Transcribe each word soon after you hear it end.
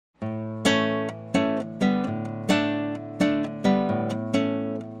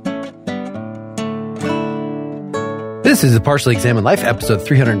This is the Partially Examined Life, episode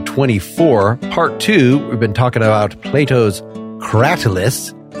 324, part 2. We've been talking about Plato's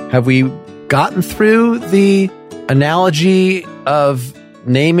Cratylus. Have we gotten through the analogy of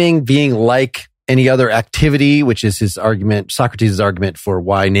naming being like any other activity, which is his argument, Socrates' argument for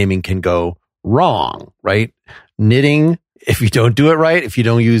why naming can go wrong, right? Knitting, if you don't do it right, if you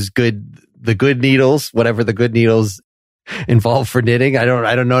don't use the good needles, whatever the good needles involved for knitting, I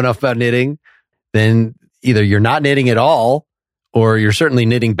don't know enough about knitting, then either you're not knitting at all or you're certainly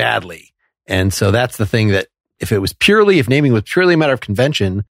knitting badly. And so that's the thing, that if naming was purely a matter of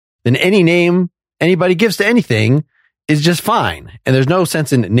convention, then any name anybody gives to anything is just fine. And there's no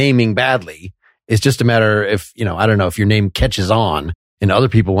sense in naming badly. It's just a matter if, I don't know, if your name catches on and other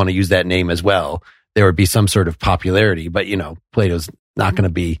people want to use that name as well, there would be some sort of popularity. But, Plato's not going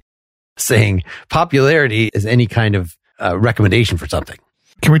to be saying popularity is any kind of recommendation for something.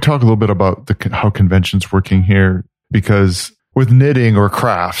 Can we talk a little bit about how convention's working here? Because with knitting or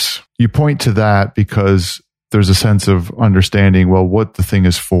crafts, you point to that because there's a sense of understanding, well, what the thing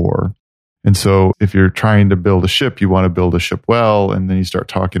is for. And so if you're trying to build a ship, you want to build a ship well, and then you start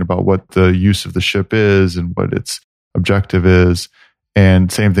talking about what the use of the ship is and what its objective is.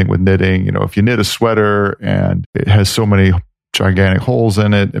 And same thing with knitting. If you knit a sweater and it has so many gigantic holes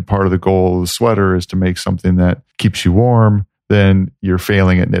in it, and part of the goal of the sweater is to make something that keeps you warm, then you're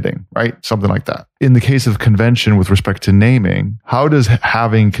failing at knitting, right? Something like that. In the case of convention with respect to naming, how does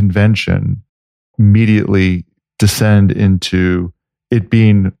having convention immediately descend into it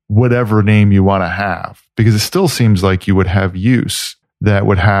being whatever name you want to have? Because it still seems like you would have use that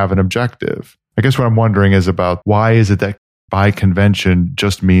would have an objective. I guess what I'm wondering is about why is it that by convention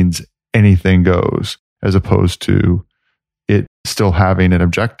just means anything goes, as opposed to it still having an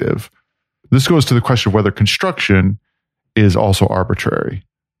objective? This goes to the question of whether construction is also arbitrary,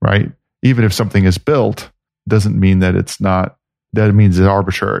 right? Even if something is built, doesn't mean that it's not, that it means it's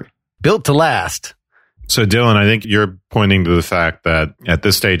arbitrary. Built to last. So Dylan, I think you're pointing to the fact that at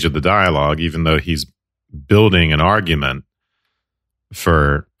this stage of the dialogue, even though he's building an argument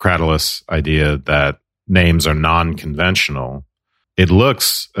for Cratylus' idea that names are non-conventional, it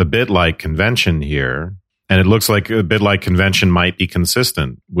looks a bit like convention here, and it looks like a bit like convention might be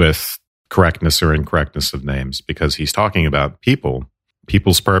consistent with correctness or incorrectness of names, because he's talking about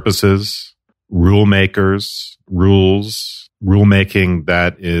people's purposes, rule makers, rules, rulemaking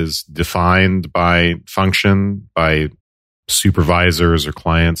that is defined by function, by supervisors or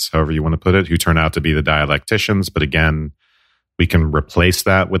clients, however you want to put it, who turn out to be the dialecticians. But again, we can replace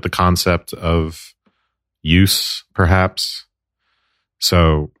that with the concept of use, perhaps.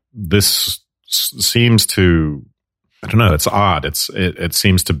 So this seems to, I don't know, it's odd. It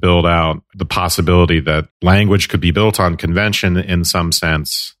seems to build out the possibility that language could be built on convention in some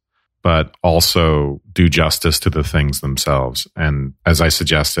sense, but also do justice to the things themselves. And as I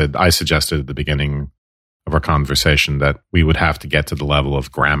suggested at the beginning of our conversation that we would have to get to the level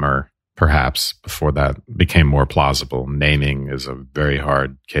of grammar, perhaps, before that became more plausible. Naming is a very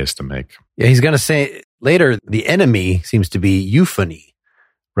hard case to make. Yeah, he's going to say later, the enemy seems to be euphony,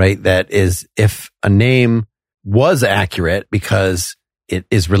 right? That is, if a name was accurate because it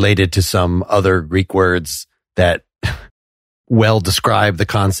is related to some other Greek words that well describe the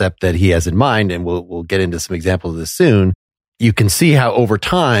concept that he has in mind, and we'll get into some examples of this soon, you can see how over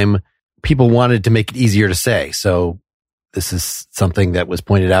time people wanted to make it easier to say. So this is something that was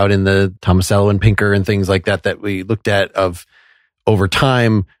pointed out in the Tomasello and Pinker and things like that we looked at, of over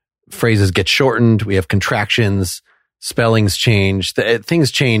time, phrases get shortened, we have contractions, spellings change, things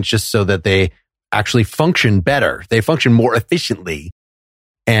change just so that they actually function better. They function more efficiently.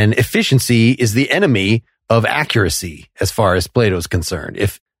 And efficiency is the enemy of accuracy as far as Plato is concerned.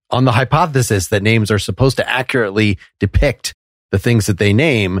 If on the hypothesis that names are supposed to accurately depict the things that they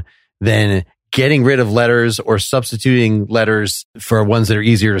name, then getting rid of letters or substituting letters for ones that are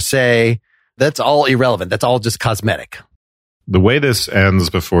easier to say, that's all irrelevant. That's all just cosmetic. The way this ends,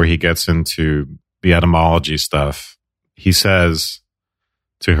 before he gets into the etymology stuff, he says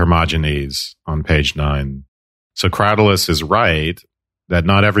to Hermogenes on page 9, so Cratylus is right that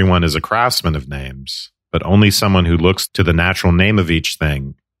not everyone is a craftsman of names, but only someone who looks to the natural name of each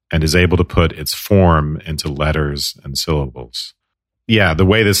thing and is able to put its form into letters and syllables. Yeah, the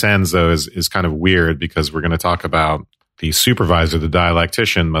way this ends, though, is kind of weird, because we're going to talk about the supervisor, the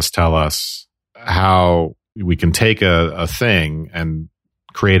dialectician, must tell us how we can take a thing and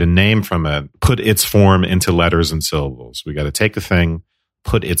create a name from it, put its form into letters and syllables. We got to take a thing,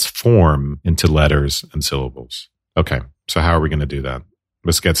 put its form into letters and syllables. Okay, so how are we going to do that?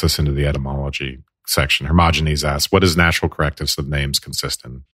 This gets us into the etymology section. Hermogenes asks, what does natural correctives of names consist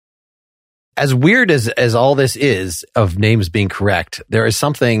in? as weird as all this is of names being correct, there is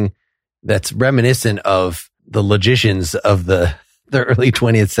something that's reminiscent of the logicians of the early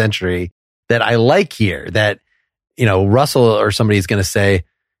 20th century that I like here, that, Russell or somebody is going to say,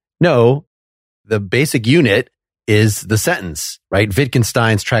 no, the basic unit is the sentence, right?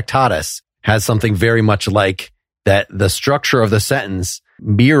 Wittgenstein's Cratylus has something very much like that. The structure of the sentence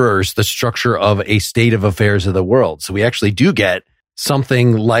mirrors the structure of a state of affairs of the world. So we actually do get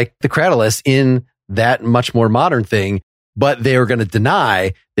something like the Cratylus in that much more modern thing, but they are going to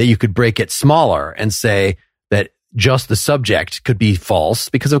deny that you could break it smaller and say that just the subject could be false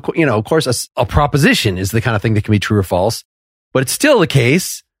because of course a proposition is the kind of thing that can be true or false, but it's still the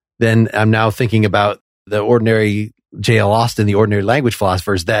case. Then I'm now thinking about the ordinary J.L. Austin, the ordinary language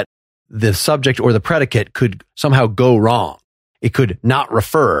philosophers, that the subject or the predicate could somehow go wrong. It could not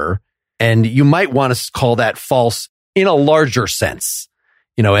refer, and you might want to call that false in a larger sense,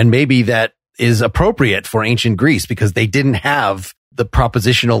 and maybe that is appropriate for ancient Greece because they didn't have the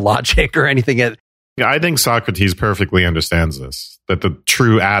propositional logic or anything. I think Socrates perfectly understands this, that the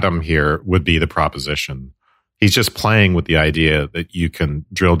true atom here would be the proposition. He's just playing with the idea that you can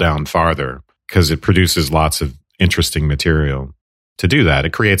drill down farther because it produces lots of interesting material. To do that,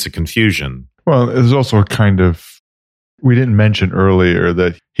 it creates a confusion. Well, there's also a kind of, we didn't mention earlier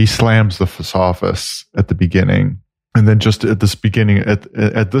that he slams the sophists at the beginning. And then just at this beginning,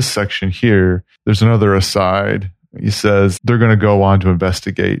 at this section here, there's another aside. He says, they're going to go on to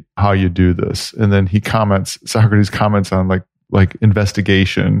investigate how you do this. And then Socrates comments on like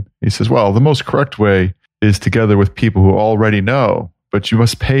investigation. He says, well, the most correct way is together with people who already know, but you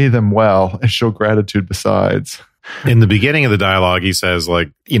must pay them well and show gratitude besides. In the beginning of the dialogue, he says,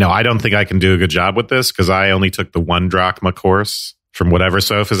 I don't think I can do a good job with this because I only took the 1 drachma course from whatever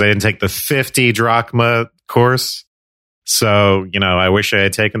sophist. I didn't take the 50 drachma course. So, I wish I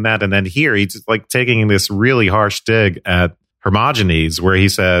had taken that. And then here, he's taking this really harsh dig at Hermogenes where he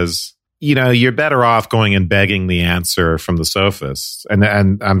says, you're better off going and begging the answer from the sophists. And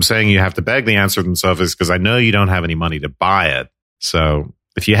I'm saying you have to beg the answer from the sophists because I know you don't have any money to buy it. So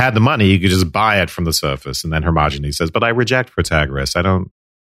if you had the money, you could just buy it from the sophists. And then Hermogenes says, but I reject Protagoras. I don't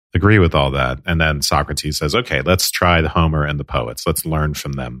agree with all that. And then Socrates says, okay, let's try the Homer and the poets. Let's learn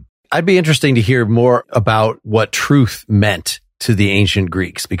from them. I'd be interesting to hear more about what truth meant to the ancient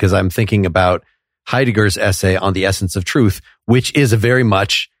Greeks, because I'm thinking about Heidegger's essay on the essence of truth, which is a very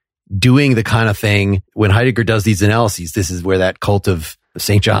much doing the kind of thing when Heidegger does these analyses. This is where that cult of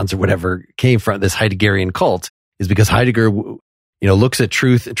St. John's or whatever came from, this Heideggerian cult, is because Heidegger, looks at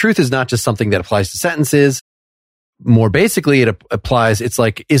truth. Truth is not just something that applies to sentences. More basically, it applies, it's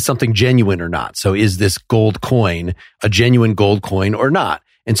like, is something genuine or not? So is this gold coin a genuine gold coin or not?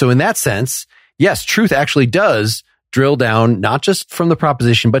 And so in that sense, yes, truth actually does drill down, not just from the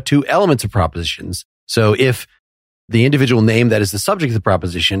proposition, but to elements of propositions. So if the individual name that is the subject of the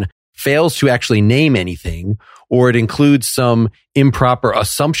proposition fails to actually name anything, or it includes some improper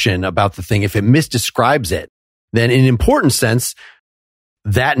assumption about the thing, if it misdescribes it, then in an important sense,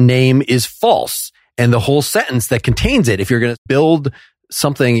 that name is false. And the whole sentence that contains it, if you're going to build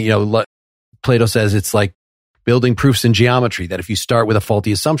something, Plato says it's like building proofs in geometry, that if you start with a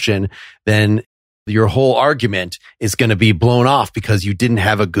faulty assumption, then your whole argument is going to be blown off because you didn't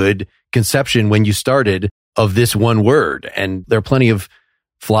have a good conception when you started of this one word. And there are plenty of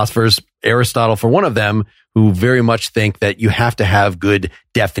philosophers, Aristotle for one of them, who very much think that you have to have good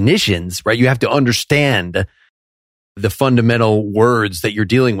definitions, right? You have to understand the fundamental words that you're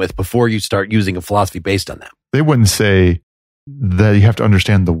dealing with before you start using a philosophy based on them. They wouldn't say that you have to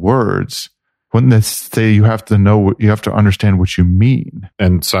understand the words. Wouldn't they say you have to understand what you mean?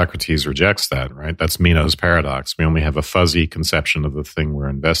 And Socrates rejects that, right? That's Meno's paradox. We only have a fuzzy conception of the thing we're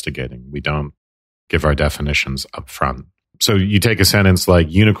investigating. We don't give our definitions up front. So you take a sentence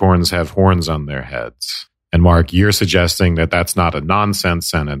like, unicorns have horns on their heads. And Mark, you're suggesting that that's not a nonsense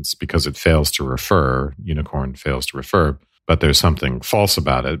sentence because it fails to refer. Unicorn fails to refer. But there's something false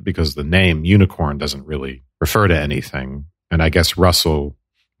about it because the name unicorn doesn't really refer to anything. And I guess Russell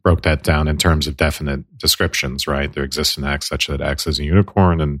broke that down in terms of definite descriptions, right? There exists an X such that X is a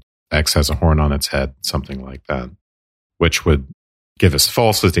unicorn and X has a horn on its head, something like that, which would give us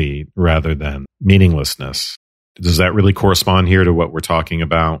falsity rather than meaninglessness. Does that really correspond here to what we're talking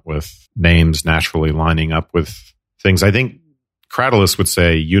about with names naturally lining up with things? I think Cratylus would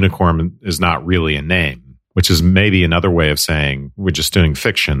say unicorn is not really a name, which is maybe another way of saying we're just doing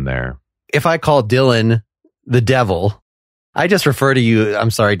fiction there. If I call Dylan the devil, I just refer to you,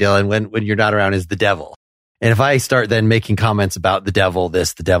 I'm sorry, Dylan, when you're not around, as the devil. And if I start then making comments about the devil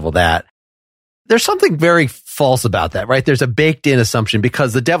this, the devil that, there's something very false about that, right? There's a baked in assumption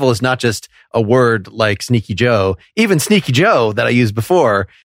because the devil is not just a word like Sneaky Joe. Even Sneaky Joe that I used before,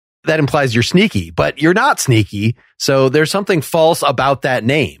 that implies you're sneaky, but you're not sneaky. So there's something false about that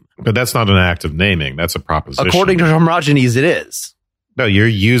name. But that's not an act of naming. That's a proposition. According to Hermogenes, it is. No, you're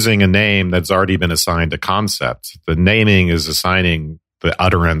using a name that's already been assigned a concept. The naming is assigning the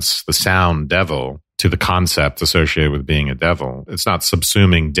utterance, the sound devil, to the concept associated with being a devil. It's not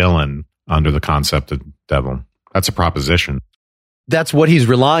subsuming Dylan under the concept of devil. That's a proposition. That's what he's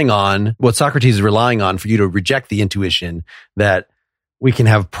relying on, what Socrates is relying on for you to reject the intuition that we can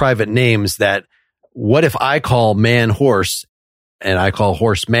have private names that, what if I call man horse and I call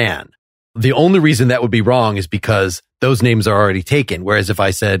horse man? The only reason that would be wrong is because those names are already taken. Whereas if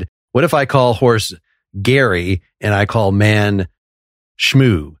I said, what if I call horse Gary and I call man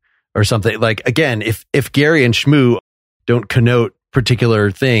Shmoo or something? Like, again, if Gary and Shmoo don't connote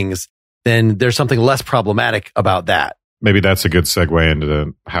particular things, then there's something less problematic about that. Maybe that's a good segue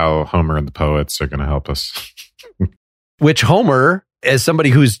into how Homer and the poets are going to help us. Which Homer, as somebody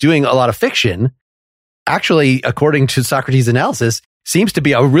who's doing a lot of fiction, actually, according to Socrates' analysis, seems to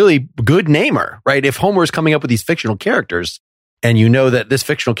be a really good namer, right? If Homer is coming up with these fictional characters and you know that this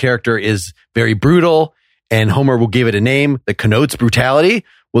fictional character is very brutal and Homer will give it a name that connotes brutality,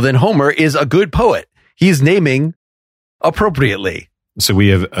 well, then Homer is a good poet. He's naming appropriately. So we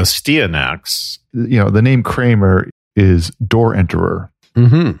have Astyanax. The name Kramer is door enterer.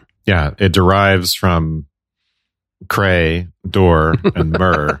 Mm-hmm. Yeah, it derives from cray, door, and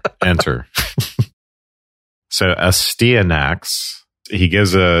mer, enter. So Astyanax, he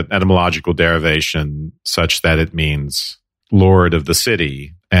gives an etymological derivation such that it means lord of the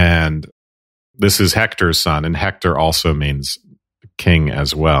city. And this is Hector's son, and Hector also means king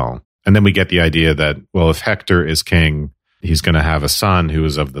as well. And then we get the idea that, well, if Hector is king, he's going to have a son who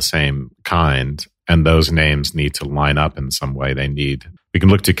is of the same kind, and those names need to line up in some way. We can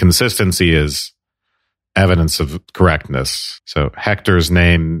look to consistency as evidence of correctness. So Hector's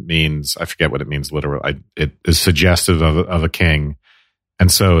name means, I forget what it means literally. It is suggestive of a king.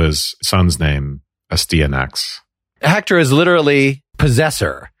 And so is son's name, Astyanax. Hector is literally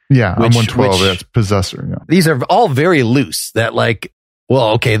possessor. Yeah, on 112, that's possessor. Yeah. These are all very loose. That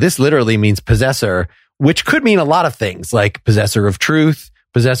this literally means possessor, which could mean a lot of things, like possessor of truth,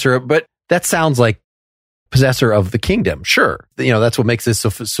 but that sounds like possessor of the kingdom. Sure. That's what makes this so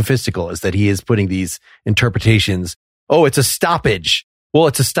sophistical, is that he is putting these interpretations. Oh, it's a stoppage. Well,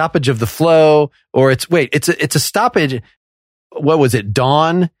 it's a stoppage of the flow, or it's a stoppage. What was it?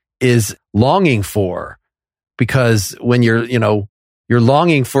 Dawn is longing for, because when you're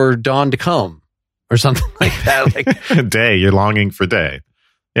longing for dawn to come or something like that. Like day, you're longing for day.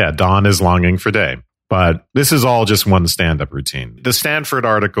 Yeah. Dawn is longing for day. But this is all just one stand-up routine. The Stanford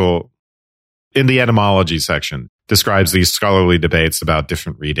article in the etymology section describes these scholarly debates about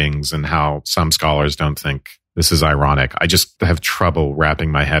different readings and how some scholars don't think this is ironic. I just have trouble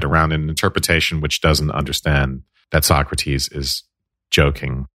wrapping my head around an interpretation which doesn't understand that Socrates is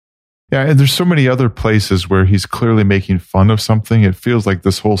joking. Yeah, and there's so many other places where he's clearly making fun of something. It feels like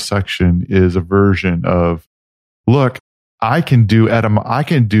this whole section is a version of, look, I can do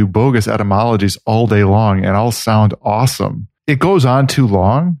bogus etymologies all day long and I'll sound awesome. It goes on too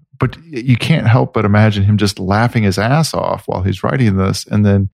long, but you can't help but imagine him just laughing his ass off while he's writing this. And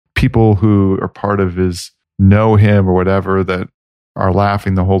then people who are part of his know him or whatever that are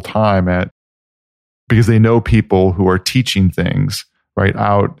laughing the whole time because they know people who are teaching things right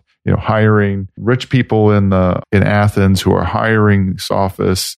out, hiring rich people in Athens who are hiring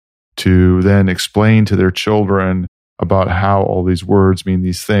sophists to then explain to their children about how all these words mean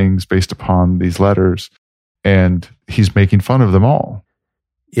these things based upon these letters. And he's making fun of them all.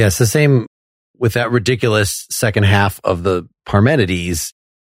 Yes, the same with that ridiculous second half of the Parmenides.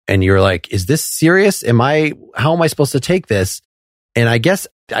 And you're like, is this serious? How am I supposed to take this? And I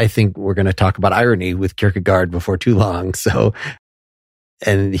think we're going to talk about irony with Kierkegaard before too long. So,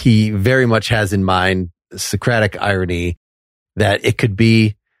 and he very much has in mind Socratic irony, that it could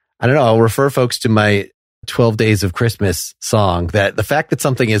be, I don't know, I'll refer folks to my 12 Days of Christmas song, that the fact that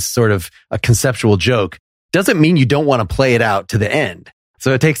something is sort of a conceptual joke doesn't mean you don't want to play it out to the end.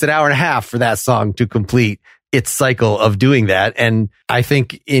 So it takes an hour and a half for that song to complete its cycle of doing that. And I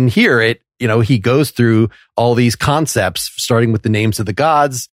think in here, he goes through all these concepts, starting with the names of the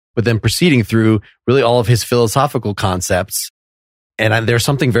gods, but then proceeding through really all of his philosophical concepts. And there's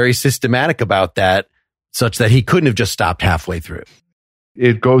something very systematic about that, such that he couldn't have just stopped halfway through.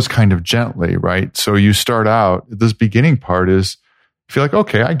 It goes kind of gently, right? So you start out, this beginning part is, you feel like,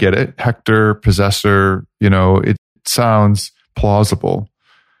 okay, I get it. Hector, possessor, it sounds plausible.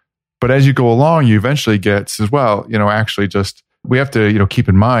 But as you go along, you eventually get, says, well, actually just, we have to, keep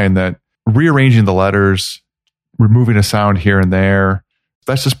in mind that rearranging the letters, removing a sound here and there,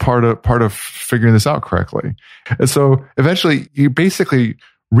 that's just part of figuring this out correctly. And so eventually you basically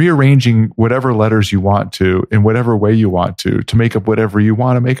rearranging whatever letters you want to in whatever way you want to make up whatever you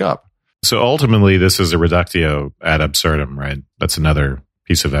want to make up. So ultimately, this is a reductio ad absurdum, right? That's another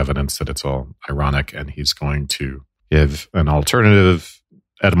piece of evidence that it's all ironic, and he's going to give an alternative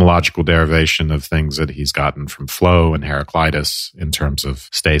etymological derivation of things that he's gotten from Phlo and Heraclitus in terms of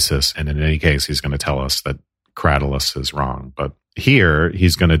stasis. And in any case, he's going to tell us that Cratylus is wrong. But here,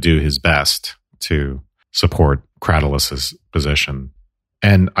 he's going to do his best to support Cratylus's position.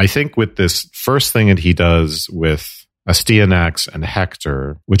 And I think with this first thing that he does with Astyanax and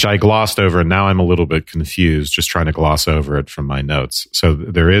Hector, which I glossed over, and now I'm a little bit confused, just trying to gloss over it from my notes. So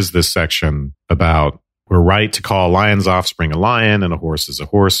there is this section about we're right to call a lion's offspring a lion and a horse is a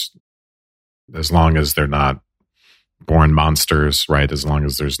horse, as long as they're not born monsters, right? As long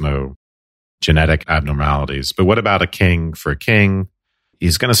as there's no genetic abnormalities. But what about a king for a king?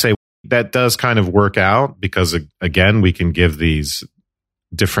 He's going to say that does kind of work out because, again, we can give these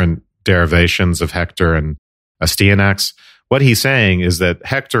different derivations of Hector and Astyanax. What he's saying is that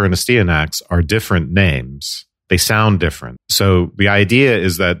Hector and Astyanax are different names. They sound different. So the idea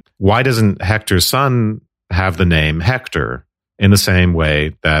is that why doesn't Hector's son have the name Hector in the same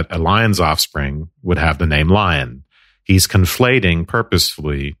way that a lion's offspring would have the name lion? He's conflating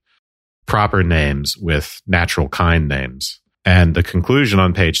purposefully proper names with natural kind names. And the conclusion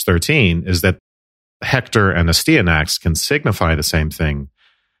on page 13 is that Hector and Astyanax can signify the same thing,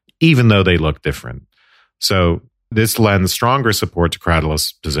 even though they look different. So this lends stronger support to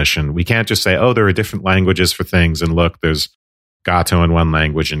Cratylus' position. We can't just say, oh, there are different languages for things, and look, there's Gato in one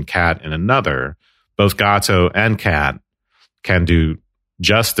language and cat in another. Both Gato and cat can do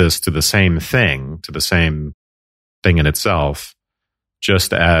justice to the same thing in itself,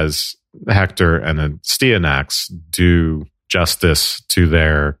 just as Hector and Astyanax do justice to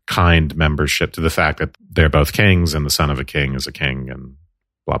their kind membership, to the fact that they're both kings and the son of a king is a king and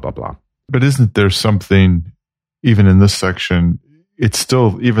blah, blah, blah. But isn't there something, even in this section, it's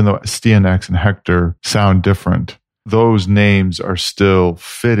still, even though Astyanax and Hector sound different, those names are still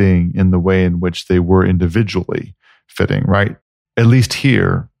fitting in the way in which they were individually fitting, right? At least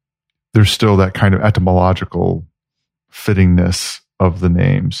here, there's still that kind of etymological fittingness of the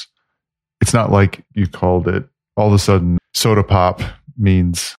names. It's not like you called it, all of a sudden, soda pop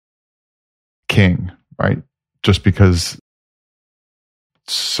means king, right? Just because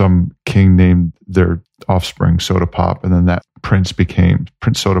some king named their offspring Soda Pop, and then that Prince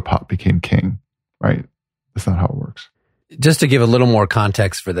Soda Pop became king, right? That's not how it works. Just to give a little more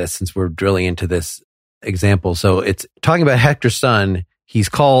context for this, since we're drilling into this example. So it's talking about Hector's son. He's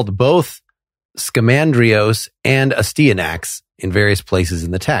called both Scamandrios and Astyanax in various places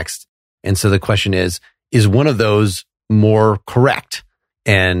in the text. And so the question is one of those more correct?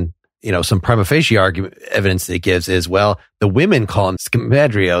 And some prima facie argument evidence that it gives is, well, the women call him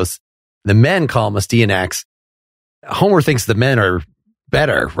Scamandrios, the men call him Astyanax. Homer thinks the men are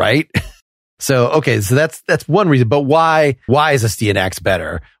better, right? So that's one reason. But why is Astyanax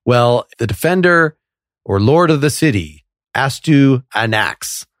better? Well, the defender or lord of the city,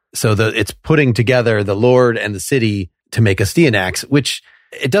 Astyanax. So it's putting together the lord and the city to make Astyanax, which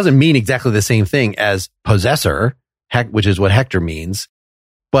it doesn't mean exactly the same thing as possessor, which is what Hector means.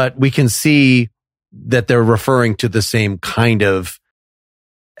 But we can see that they're referring to the same kind of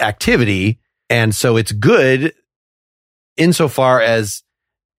activity. And so it's good insofar as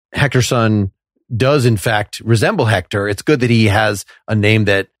Hector's son does, in fact, resemble Hector. It's good that he has a name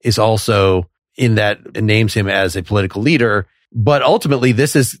that is also in that it names him as a political leader. But ultimately,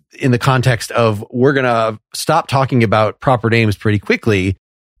 this is in the context of we're going to stop talking about proper names pretty quickly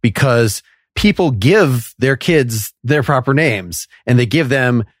because people give their kids their proper names and they give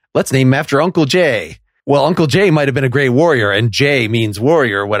them, let's name him after Uncle Jay. Well, Uncle Jay might have been a great warrior and Jay means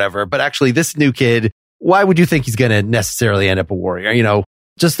warrior or whatever. But actually, this new kid, why would you think he's going to necessarily end up a warrior?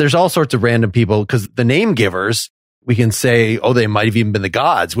 Just there's all sorts of random people because the name givers, we can say, oh, they might have even been the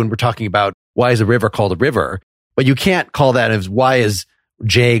gods when we're talking about why is a river called a river. But you can't call that as why is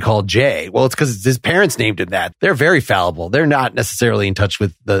Jay called Jay? Well, it's because his parents named him that. They're very fallible. They're not necessarily in touch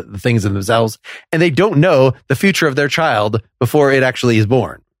with the things in themselves, and they don't know the future of their child before it actually is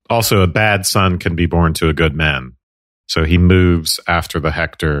born. Also, a bad son can be born to a good man. So he moves after the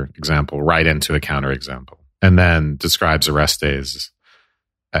Hector example right into a counterexample, and then describes Orestes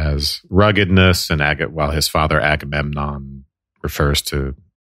as ruggedness, and while his father Agamemnon refers to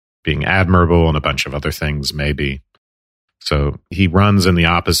being admirable and a bunch of other things maybe. So he runs in the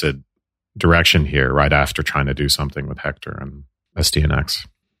opposite direction here right after trying to do something with Hector and SDNX.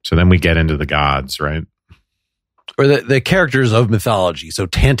 So then we get into the gods, right? Or the characters of mythology. So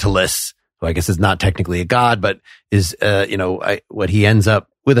Tantalus, who I guess is not technically a god, but is, what he ends up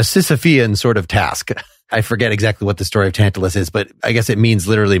with a Sisyphean sort of task. I forget exactly what the story of Tantalus is, but I guess it means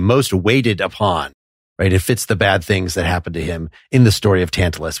literally most waited upon, right? It fits the bad things that happened to him in the story of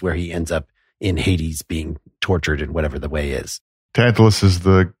Tantalus, where he ends up in Hades being tortured in whatever the way is. Tantalus is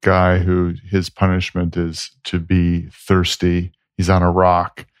the guy who his punishment is to be thirsty. He's on a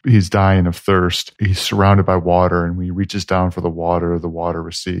rock. He's dying of thirst. He's surrounded by water, and when he reaches down for the water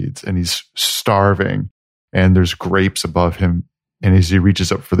recedes, and he's starving, and there's grapes above him. And as he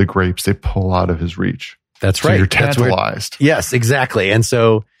reaches up for the grapes, they pull out of his reach. That's right. So you're tantalized. Yes, exactly. And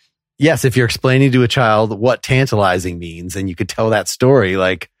so, yes, if you're explaining to a child what tantalizing means, and you could tell that story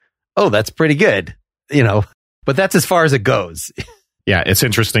like, oh, that's pretty good, but that's as far as it goes. Yeah, it's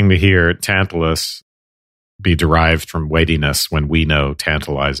interesting to hear Tantalus be derived from weightiness when we know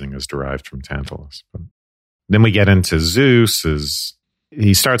tantalizing is derived from Tantalus. But then we get into Zeus.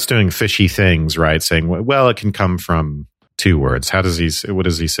 He starts doing fishy things, right? Saying, well, it can come from two words. What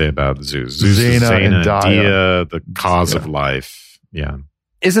does he say about Zeus? Zeus is Zena and Dia, the cause of life. Yeah.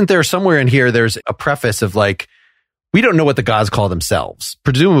 Isn't there somewhere in here, there's a preface of like, we don't know what the gods call themselves.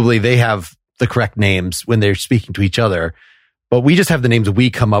 Presumably they have the correct names when they're speaking to each other, but we just have the names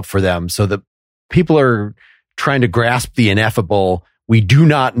we come up for them. So that people are trying to grasp the ineffable. We do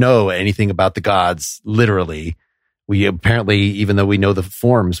not know anything about the gods, literally. We apparently, even though we know the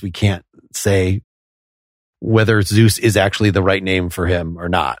forms, we can't say whether Zeus is actually the right name for him or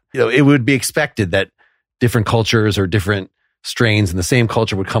not. It would be expected that different cultures or different strains in the same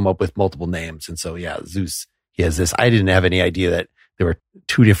culture would come up with multiple names. And so, yeah, Zeus, he has this. I didn't have any idea that there were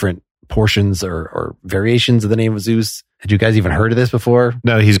two different portions or variations of the name of Zeus. Had you guys even heard of this before?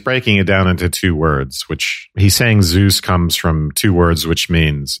 No, he's breaking it down into two words, which he's saying Zeus comes from two words, which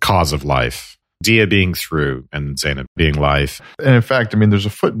means cause of life. Dia being through and Zena being life. And in fact, there's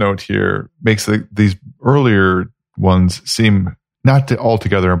a footnote here, makes these earlier ones seem not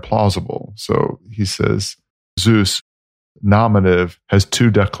altogether implausible. So he says, Zeus, nominative, has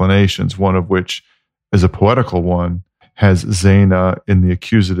two declinations, one of which is a poetical one, has Zena in the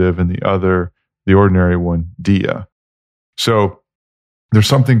accusative, and the other, the ordinary one, Dia. So there's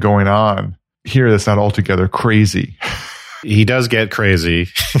something going on here that's not altogether crazy. He does get crazy.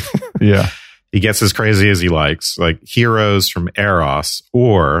 Yeah. He gets as crazy as he likes, like heroes from Eros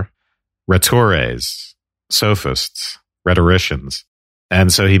or rhetores, sophists, rhetoricians.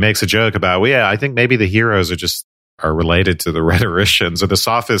 And so he makes a joke about, I think maybe the heroes are related to the rhetoricians, or the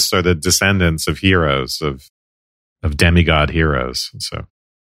sophists are the descendants of heroes, of demigod heroes. So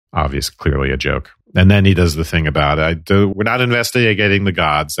clearly a joke. And then he does the thing about, we're not investigating the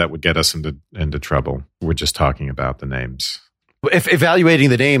gods. That would get us into trouble. We're just talking about the names. If evaluating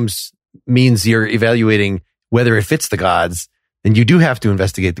the names means you're evaluating whether it fits the gods, then you do have to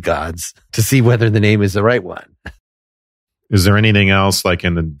investigate the gods to see whether the name is the right one. Is there anything else, like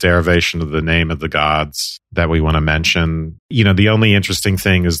in the derivation of the name of the gods, that we want to mention? The only interesting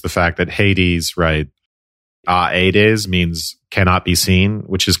thing is the fact that Hades, right, Aedes means cannot be seen,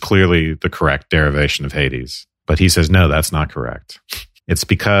 which is clearly the correct derivation of Hades. But he says, no, that's not correct. It's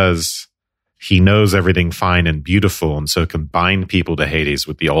because he knows everything fine and beautiful, and so can bind people to Hades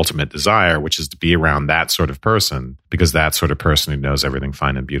with the ultimate desire, which is to be around that sort of person, because that sort of person who knows everything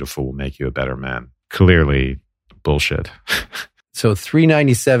fine and beautiful will make you a better man. Clearly bullshit. So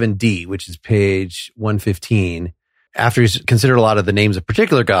 397D, which is page 115, after he's considered a lot of the names of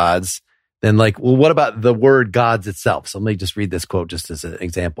particular gods, then what about the word gods itself? So let me just read this quote just as an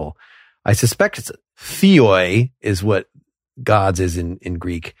example. I suspect it's theoi is what gods is in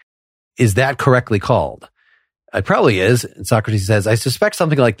Greek. Is that correctly called? It probably is. And Socrates says, I suspect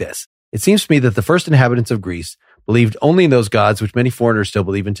something like this. It seems to me that the first inhabitants of Greece believed only in those gods which many foreigners still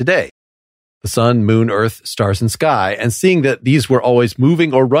believe in today. The sun, moon, earth, stars, and sky. And seeing that these were always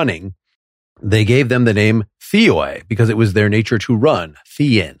moving or running, they gave them the name theoi because it was their nature to run,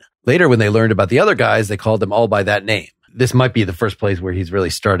 thein. Later, when they learned about the other guys, they called them all by that name. This might be the first place where he's really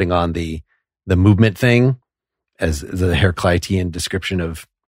starting on the movement thing as the Heraclitean description of.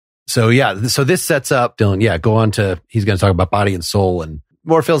 So this sets up, Dylan, go on to, he's going to talk about body and soul and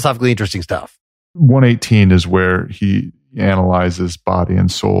more philosophically interesting stuff. 118 is where he analyzes body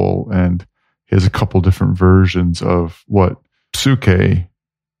and soul, and he has a couple different versions of what psyche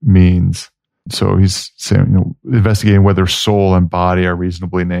means. So he's saying, investigating whether soul and body are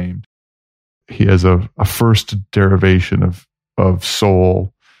reasonably named. He has a first derivation of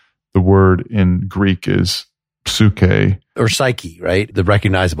soul. The word in Greek is suke. Or psyche, right? The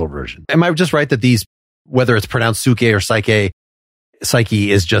recognizable version. Am I just right that these, whether it's pronounced suke or psyche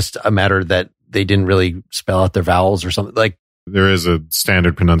is just a matter that they didn't really spell out their vowels or something? Like, there is a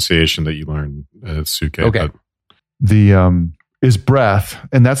standard pronunciation that you learn, suke. Okay. The is breath,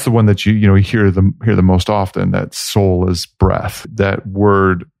 and that's the one that you hear the most often. That soul is breath. That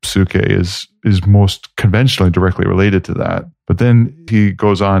word suke is most conventionally directly related to that. But then he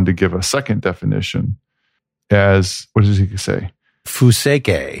goes on to give a second definition as, what does he say?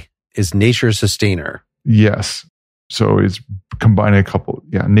 Fuseke is nature sustainer. Yes. So it's combining a couple,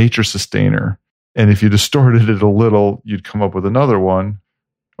 nature sustainer. And if you distorted it a little, you'd come up with another one.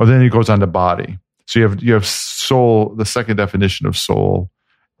 Or then he goes on to body. So you have soul. The second definition of soul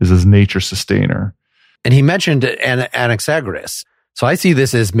is as nature sustainer. And he mentioned Anaxagoras. So I see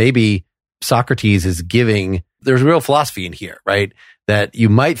this as maybe Socrates is giving, there's real philosophy in here, right? That you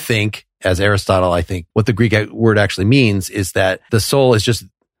might think, as Aristotle, I think, what the Greek word actually means is that the soul is just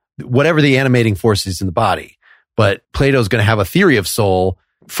whatever the animating force is in the body. But Plato's going to have a theory of soul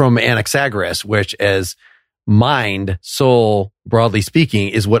from Anaxagoras, which as mind, soul, broadly speaking,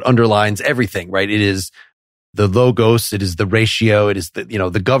 is what underlines everything, right? It is the logos, it is the ratio, it is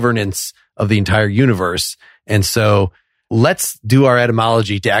the governance of the entire universe. And so let's do our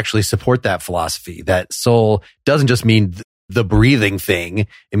etymology to actually support that philosophy, that soul doesn't just mean the breathing thing,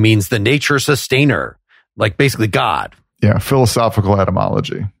 it means the nature sustainer, like basically God. Yeah, philosophical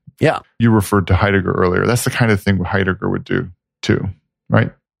etymology. Yeah. You referred to Heidegger earlier. That's the kind of thing Heidegger would do too,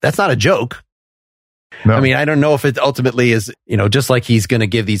 right? That's not a joke. No. I mean, I don't know if it ultimately is, just like he's going to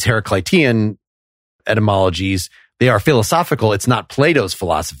give these Heraclitean etymologies, they are philosophical. It's not Plato's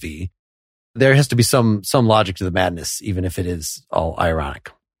philosophy. There has to be some logic to the madness, even if it is all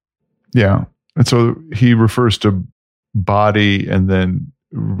ironic. Yeah. And so he refers to body and then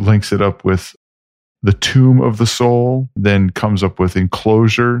links it up with the tomb of the soul, then comes up with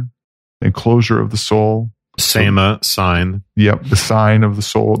enclosure of the soul. Sema, sign. Yep, the sign of the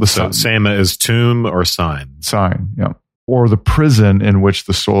soul. Sema is tomb or sign. Sign, yeah. Or the prison in which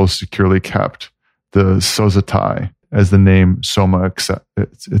the soul is securely kept, the sozotai, as the name soma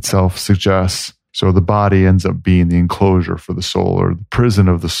itself suggests. So the body ends up being the enclosure for the soul, or the prison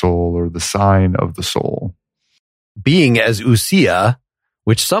of the soul, or the sign of the soul. Being as ousia,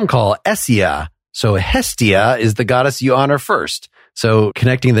 which some call Essia. So Hestia is the goddess you honor first. So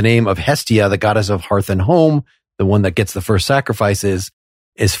connecting the name of Hestia, the goddess of hearth and home, the one that gets the first sacrifices,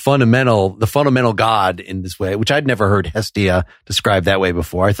 is fundamental, the fundamental god in this way, which I'd never heard Hestia described that way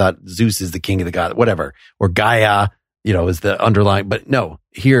before. I thought Zeus is the king of the god, whatever. Or Gaia, is the underlying, but no,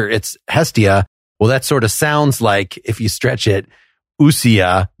 here it's Hestia. Well, that sort of sounds like, if you stretch it,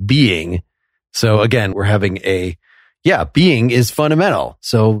 ousia, being. So again, we're having being is fundamental.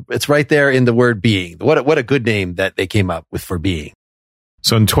 So it's right there in the word being. What a good name that they came up with for being.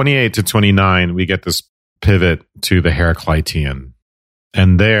 So in 28 to 29, we get this pivot to the Heraclitean.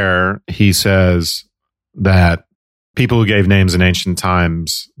 And there he says that people who gave names in ancient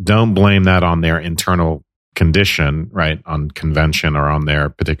times don't blame that on their internal condition, right? On convention or on their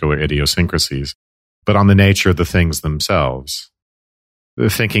particular idiosyncrasies, but on the nature of the things themselves. They're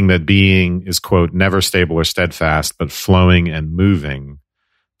thinking that being is, quote, never stable or steadfast, but flowing and moving,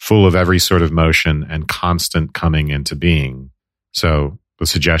 full of every sort of motion and constant coming into being. So the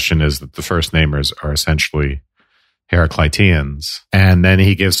suggestion is that the first namers are essentially Heracliteans. And then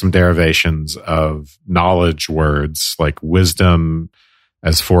he gives some derivations of knowledge words like wisdom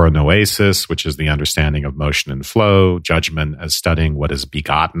as phoronoesis, which is the understanding of motion and flow, judgment as studying what is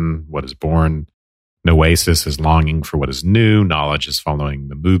begotten, what is born, noesis is longing for what is new, knowledge is following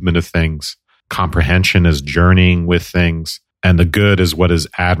the movement of things, comprehension is journeying with things, and the good is what is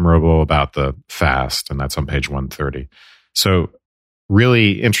admirable about the fast, and that's on page 130. So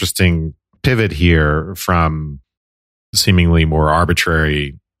really interesting pivot here from seemingly more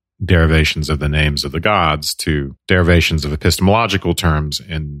arbitrary derivations of the names of the gods to derivations of epistemological terms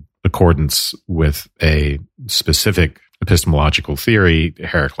in accordance with a specific epistemological theory,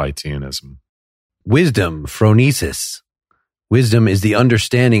 Heracliteanism. Wisdom, phronesis. Wisdom is the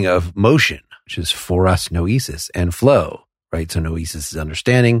understanding of motion, which is phoros noesis, and flow, right? So noesis is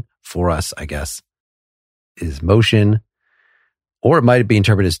understanding. Phoros, I guess, is motion. Or it might be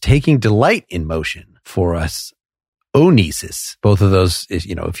interpreted as taking delight in motion. Phoros onesis. Both of those, if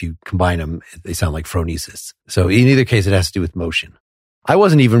you combine them, they sound like phronesis. So in either case, it has to do with motion. I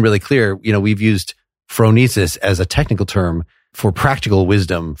wasn't even really clear. We've used phronesis as a technical term for practical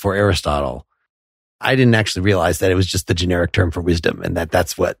wisdom for Aristotle. I didn't actually realize that it was just the generic term for wisdom, and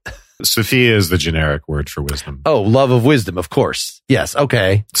that's what... Sophia is the generic word for wisdom. Oh, love of wisdom, of course. Yes,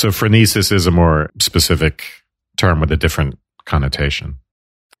 okay. So phronesis is a more specific term with a different connotation.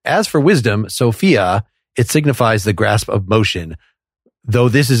 As for wisdom, Sophia, it signifies the grasp of motion, though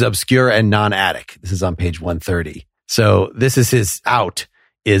this is obscure and non-Attic. This is on page 130. So this is his out,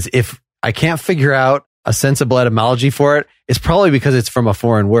 is if I can't figure out a sensible etymology for it, it's probably because it's from a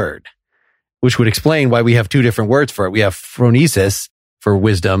foreign word, which would explain why we have two different words for it. We have phronesis for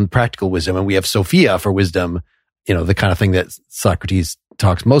wisdom, practical wisdom, and we have Sophia for wisdom, the kind of thing that Socrates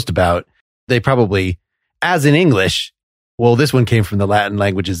talks most about. They probably, as in English, well, this one came from the Latin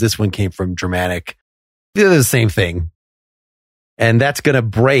languages, this one came from Germanic. They're the same thing. And that's going to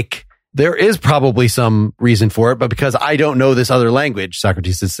break. There is probably some reason for it, but because I don't know this other language,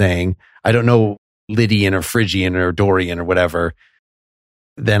 Socrates is saying, I don't know Lydian or Phrygian or Dorian or whatever,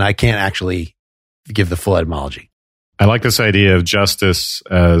 then I can't actually give the full etymology. I like this idea of justice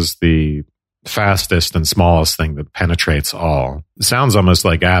as the fastest and smallest thing that penetrates all. It sounds almost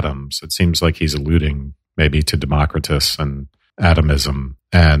like atoms. It seems like he's alluding maybe to Democritus and atomism.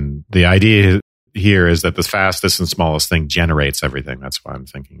 And the idea here is that the fastest and smallest thing generates everything. That's why I'm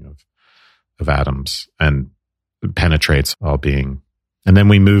thinking of atoms, and penetrates all being. And then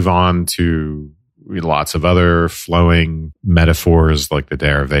we move on to lots of other flowing metaphors, like the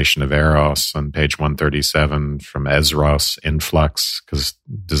derivation of eros on page 137 from esros, influx, because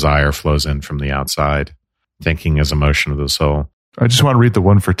desire flows in from the outside. Thinking as a motion of the soul. I just want to read the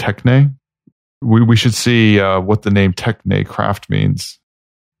one for techne. We should see what the name techne, craft, means.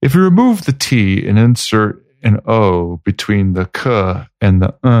 If you remove the T and insert an O between the K and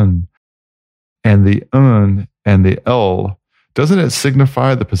the N, and the N and the L, doesn't it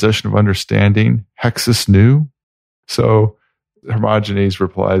signify the possession of understanding, hexis nu? So Hermogenes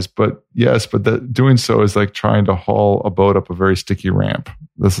replies, but yes, but doing so is like trying to haul a boat up a very sticky ramp.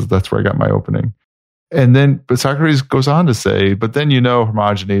 That's where I got my opening. And then, but Socrates goes on to say, but then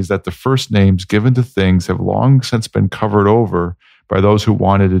Hermogenes, that the first names given to things have long since been covered over by those who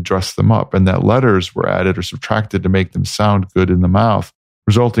wanted to dress them up, and that letters were added or subtracted to make them sound good in the mouth,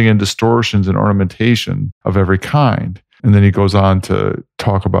 resulting in distortions and ornamentation of every kind. And then he goes on to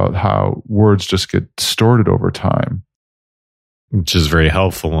talk about how words just get distorted over time. Which is very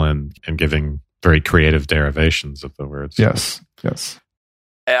helpful in giving very creative derivations of the words. Yes.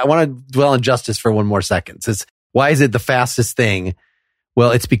 I want to dwell on justice for one more second. Says, why is it the fastest thing?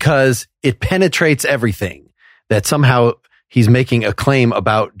 Well, it's because it penetrates everything. That somehow he's making a claim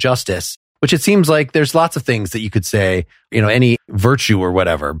about justice, which it seems like there's lots of things that you could say, any virtue or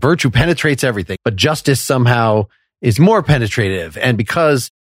whatever. Virtue penetrates everything, but justice somehow is more penetrative. And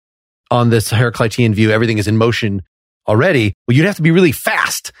because on this Heraclitean view, everything is in motion already, well, you'd have to be really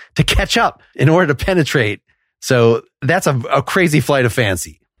fast to catch up in order to penetrate. So that's a crazy flight of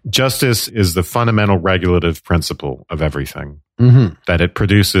fancy. Justice is the fundamental regulative principle of everything, that it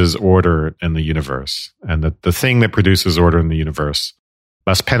produces order in the universe. And that the thing that produces order in the universe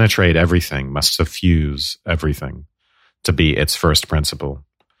must penetrate everything, must suffuse everything to be its first principle.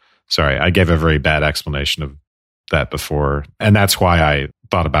 Sorry, I gave a very bad explanation of that before. And that's why I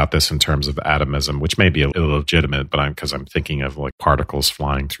thought about this in terms of atomism, which may be illegitimate, but because I'm thinking of like particles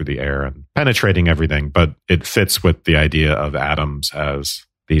flying through the air and penetrating everything. But it fits with the idea of atoms as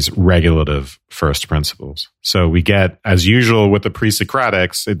these regulative first principles. So we get, as usual with the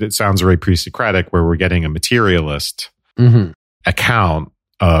pre-Socratics, it sounds very pre-Socratic, where we're getting a materialist account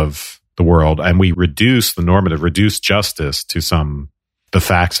of the world, and we reduce justice to the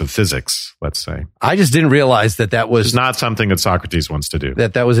facts of physics, let's say. I just didn't realize that was... It's not something that Socrates wants to do.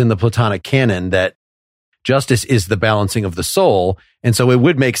 That was in the Platonic canon, that justice is the balancing of the soul. And so it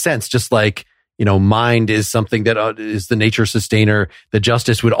would make sense, just like, mind is something that is the nature sustainer, that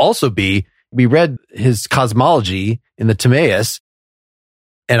justice would also be. We read his cosmology in the Timaeus,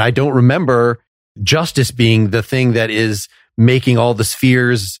 and I don't remember justice being the thing that is making all the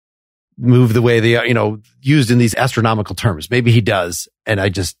spheres move the way they are, used in these astronomical terms. Maybe he does. And I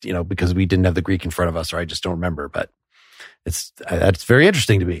just, because we didn't have the Greek in front of us, or I just don't remember, but that's very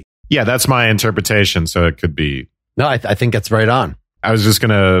interesting to me. Yeah, that's my interpretation. So it could be. No, I think that's right on. I was just going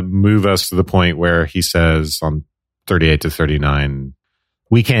to move us to the point where he says on 38 to 39,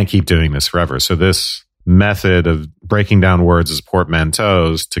 we can't keep doing this forever. So this method of breaking down words as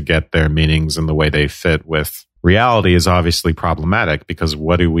portmanteaus to get their meanings and the way they fit with reality is obviously problematic, because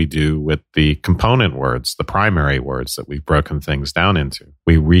what do we do with the component words, the primary words that we've broken things down into?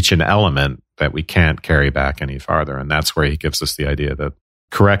 We reach an element that we can't carry back any farther. And that's where he gives us the idea that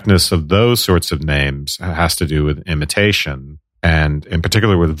correctness of those sorts of names has to do with imitation, and in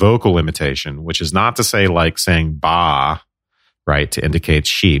particular with vocal imitation, which is not to say like saying ba, right, to indicate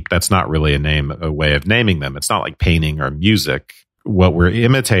sheep. That's not really a way of naming them. It's not like painting or music. What we're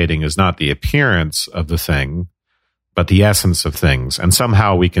imitating is not the appearance of the thing, but the essence of things. And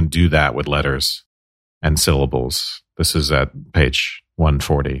somehow we can do that with letters and syllables. This is at page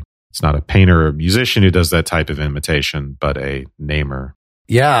 140. It's not a painter or musician who does that type of imitation, but a namer.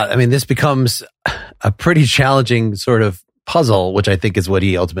 Yeah, I mean, this becomes a pretty challenging sort of puzzle, which I think is what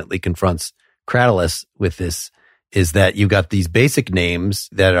he ultimately confronts Cratylus with this, is that you've got these basic names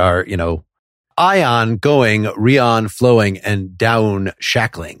that are, ion going, rheon flowing, and down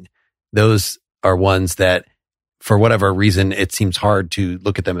shackling. Those are ones that, for whatever reason, it seems hard to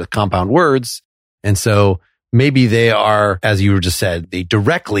look at them as compound words. And so maybe they are, as you just said, they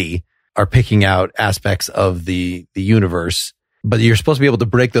directly are picking out aspects of the universe, but you're supposed to be able to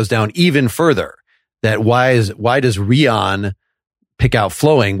break those down even further. That why does rheon pick out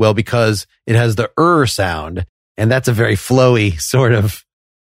flowing? Well, because it has the sound, and that's a very flowy sort of.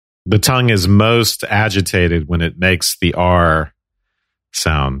 The tongue is most agitated when it makes the R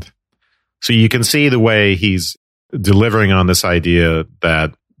sound. So you can see the way he's delivering on this idea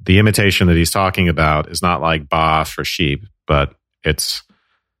that the imitation that he's talking about is not like ba for sheep, but it's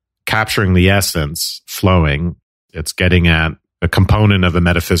capturing the essence, flowing. It's getting at a component of a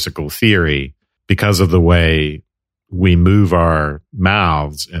metaphysical theory because of the way we move our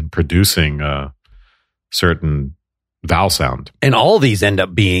mouths in producing a certain vowel sound. And all these end up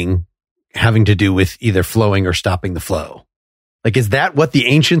having to do with either flowing or stopping the flow. Like, is that what the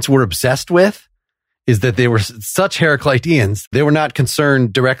ancients were obsessed with? Is that they were such Heracliteans? They were not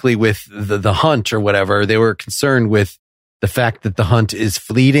concerned directly with the hunt or whatever. They were concerned with the fact that the hunt is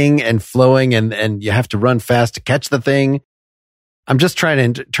fleeting and flowing, and you have to run fast to catch the thing. I'm just trying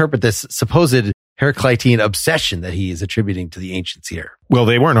to interpret this supposed Heraclitean obsession that he is attributing to the ancients here. Well,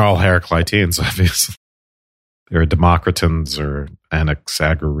 they weren't all Heracliteans, obviously. They were Democratans or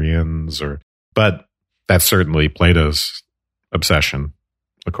Anaxagoreans, but that's certainly Plato's obsession,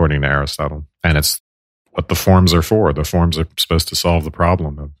 according to Aristotle. And it's what the forms are for. The forms are supposed to solve the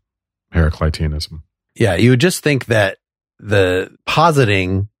problem of Heracliteanism. Yeah, you would just think that the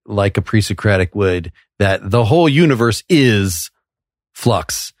positing, like a pre-Socratic would, that the whole universe is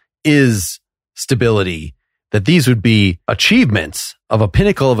flux, is stability, that these would be achievements of a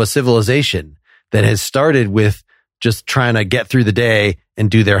pinnacle of a civilization that has started with just trying to get through the day and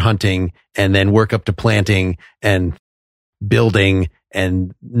do their hunting and then work up to planting and building.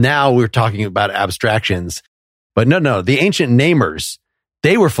 And now we're talking about abstractions. But no, the ancient namers,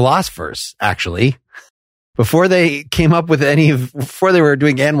 they were philosophers, actually. Before they came up with before they were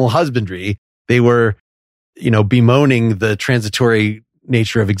doing animal husbandry, they were, bemoaning the transitory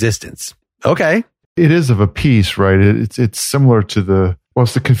nature of existence. Okay. It is of a piece, right? It's similar to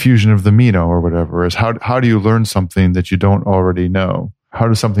it's the confusion of the Meno or whatever. Is how do you learn something that you don't already know? How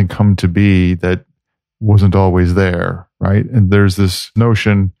does something come to be that wasn't always there, right? And there's this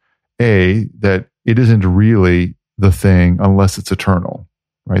notion, that it isn't really the thing unless it's eternal,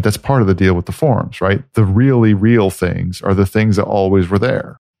 right? That's part of the deal with the forms, right? The really real things are the things that always were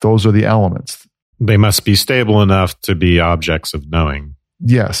there. Those are the elements. They must be stable enough to be objects of knowing.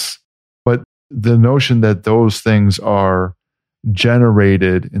 Yes. But the notion that those things are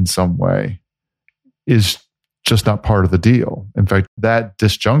generated in some way is just not part of the deal. In fact, that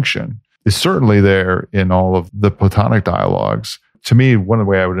disjunction is certainly there in all of the Platonic dialogues. To me, one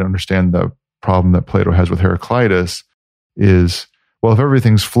way I would understand the problem that Plato has with Heraclitus is, well, if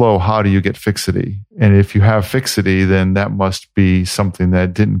everything's flow, how do you get fixity? And if you have fixity, then that must be something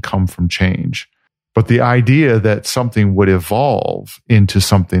that didn't come from change. But the idea that something would evolve into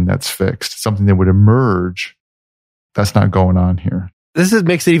something that's fixed, something that would emerge, that's not going on here. This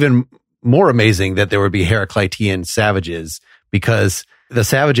makes it even more amazing that there would be Heraclitean savages, because the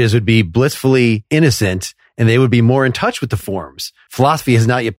savages would be blissfully innocent and they would be more in touch with the forms. Philosophy has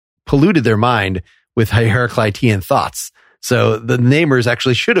not yet polluted their mind with Heraclitean thoughts. So the namers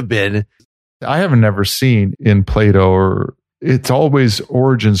actually should have been. I have never seen in Plato, it's always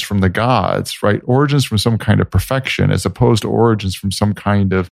origins from the gods, right? Origins from some kind of perfection, as opposed to origins from some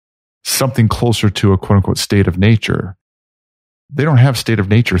kind of something closer to a quote unquote state of nature. They don't have state of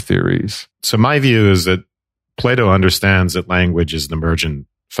nature theories. So my view is that Plato understands that language is an emergent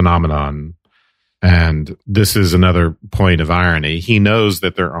phenomenon. And this is another point of irony. He knows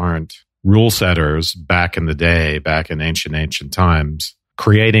that there aren't rule setters back in the day, back in ancient times,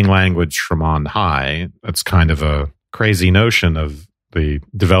 creating language from on high. That's kind of a crazy notion of the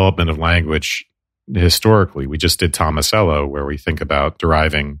development of language historically. We just did Tomasello, where we think about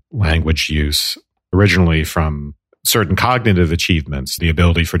deriving language use originally from certain cognitive achievements, the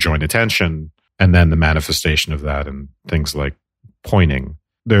ability for joint attention, and then the manifestation of that in things like pointing.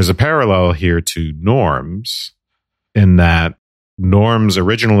 There's a parallel here to norms in that norms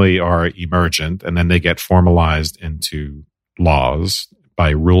originally are emergent and then they get formalized into laws by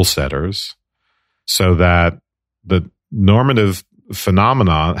rule setters, so that the normative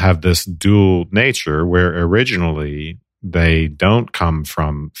phenomena have this dual nature where originally they don't come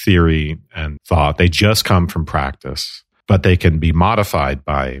from theory and thought, they just come from practice, but they can be modified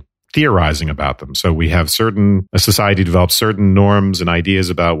by theorizing about them. So we have a society develops certain norms and ideas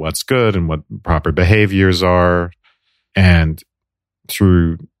about what's good and what proper behaviors are. And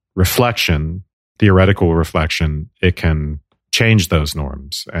through reflection, theoretical reflection, it can change those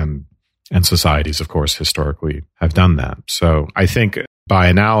norms. And societies, of course, historically have done that. So I think by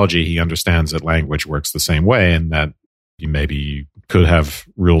analogy, he understands that language works the same way, and that you could have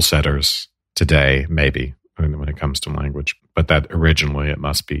rule setters today, maybe, when it comes to language, but that originally it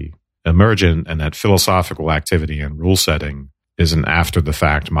must be emergent, and that philosophical activity and rule setting is an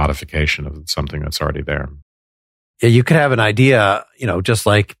after-the-fact modification of something that's already there. Yeah, you could have an idea, just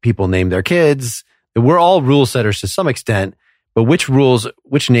like people name their kids. We're all rule setters to some extent, but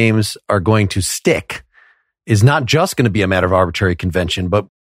which names are going to stick is not just going to be a matter of arbitrary convention, but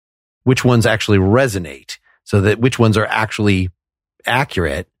which ones actually resonate, so that which ones are actually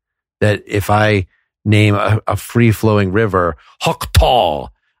accurate. That if I name a free-flowing river, Hoktal,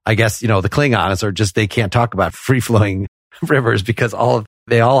 I guess, the Klingons are just, they can't talk about free-flowing rivers because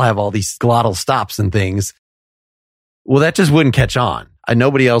they all have all these glottal stops and things. Well, that just wouldn't catch on.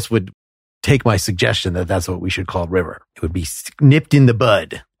 Nobody else would take my suggestion that that's what we should call river. It would be nipped in the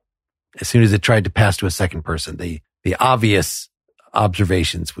bud as soon as it tried to pass to a second person. The obvious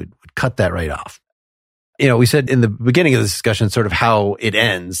observations would cut that right off. We said in the beginning of this discussion sort of how it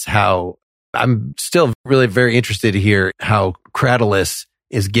ends, how I'm still really very interested to hear how Cratylus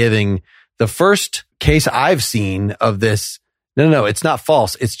is giving the first case I've seen of this. No, it's not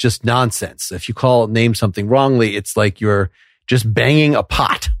false. It's just nonsense. If you name something wrongly, it's like you're just banging a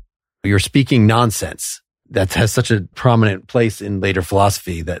pot. You're speaking nonsense. That has such a prominent place in later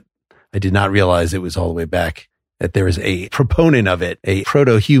philosophy that I did not realize it was all the way back, that there is a proponent of it, a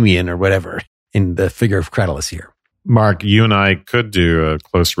proto-Humean or whatever, in the figure of Cratylus here. Mark, you and I could do a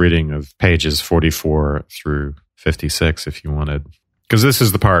close reading of pages 44 through 56 if you wanted. Because this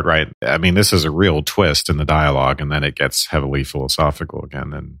is the part, right? I mean, this is a real twist in the dialogue, and then it gets heavily philosophical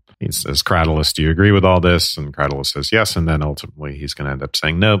again. And he says, Cratylus, do you agree with all this? And Cratylus says yes. And then ultimately he's going to end up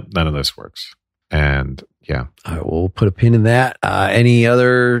saying, nope, none of this works. And yeah. All right, we'll put a pin in that. Any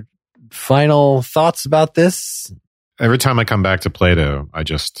other final thoughts about this? Every time I come back to Plato, I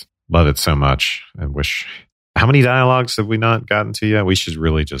just love it so much. I wish... How many dialogues have we not gotten to yet? We should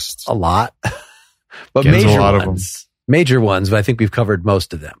really just... A lot. But major ones, but I think we've covered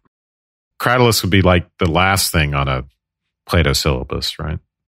most of them. Cratylus would be like the last thing on a Plato syllabus, right?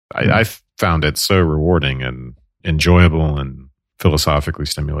 I found it so rewarding and enjoyable and philosophically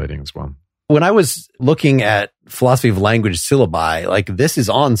stimulating as well. When I was looking at philosophy of language syllabi, like this is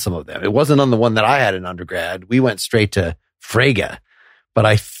on some of them. It wasn't on the one that I had in undergrad. We went straight to Frege. But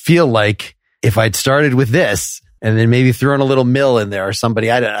I feel like if I'd started with this and then maybe thrown a little mill in there or somebody,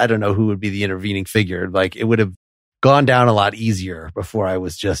 I don't know who would be the intervening figure. Like it would have gone down a lot easier before I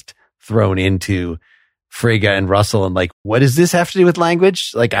was just thrown into Frege and Russell and like, what does this have to do with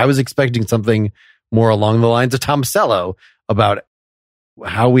language? Like I was expecting something more along the lines of Tomasello about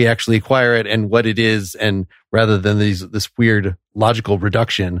how we actually acquire it and what it is, and rather than this weird logical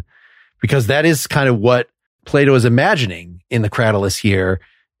reduction, because that is kind of what Plato is imagining in the Cratylus here,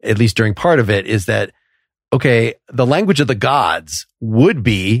 at least during part of it, is that, okay, the language of the gods would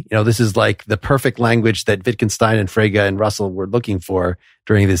be, this is like the perfect language that Wittgenstein and Frege and Russell were looking for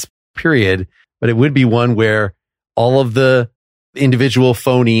during this period, but it would be one where all of the individual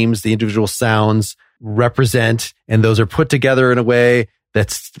phonemes, the individual sounds represent, and those are put together in a way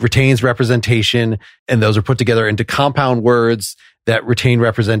that retains representation, and those are put together into compound words that retain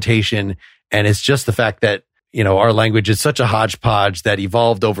representation. And it's just the fact that, our language is such a hodgepodge that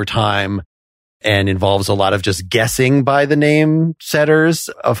evolved over time and involves a lot of just guessing by the name setters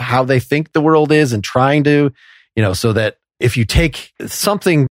of how they think the world is and trying to, so that if you take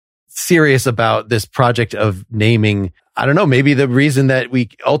something serious about this project of naming, I don't know, maybe the reason that we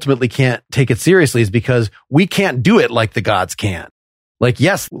ultimately can't take it seriously is because we can't do it like the gods can. Like,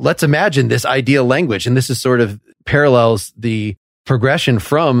 yes, let's imagine this ideal language. And this is sort of parallels the progression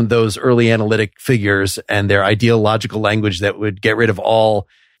from those early analytic figures and their ideal logical language that would get rid of all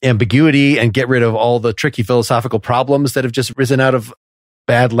ambiguity and get rid of all the tricky philosophical problems that have just risen out of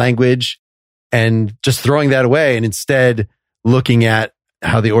bad language, and just throwing that away and instead looking at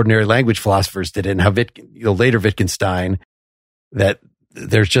how the ordinary language philosophers did it and how later Wittgenstein, that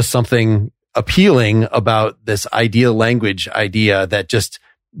there's just something appealing about this ideal language idea that just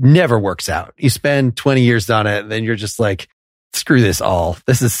never works out. You spend 20 years on it, and then you're just like, screw this all.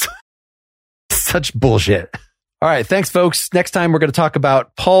 This is such bullshit. All right. Thanks, folks. Next time, we're going to talk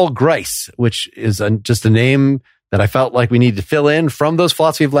about Paul Grice, which is just a name that I felt like we needed to fill in from those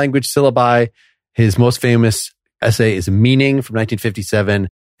philosophy of language syllabi. His most famous essay is Meaning from 1957.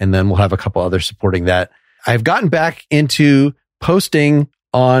 And then we'll have a couple others supporting that. I've gotten back into posting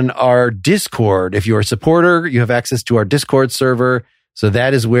on our Discord. If you're a supporter, you have access to our Discord server. So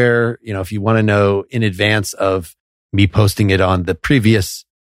that is where, if you want to know in advance of me posting it on the previous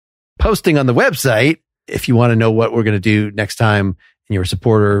posting on the website, if you want to know what we're going to do next time and you're a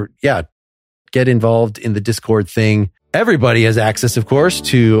supporter, get involved in the Discord thing. Everybody has access, of course,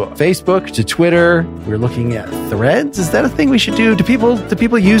 to Facebook, to Twitter. We're looking at Threads. Is that a thing we should do? Do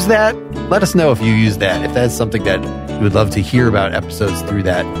people use that? Let us know if you use that. If that's something that you would love to hear about episodes through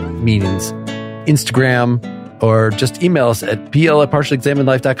that means. Instagram, or just email us at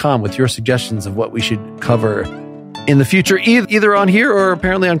pl@partiallyexaminedlife.com with your suggestions of what we should cover in the future, either on here or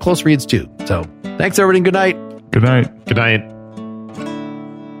apparently on Close Reads too. So thanks, everybody, and good night. Good night. Good night.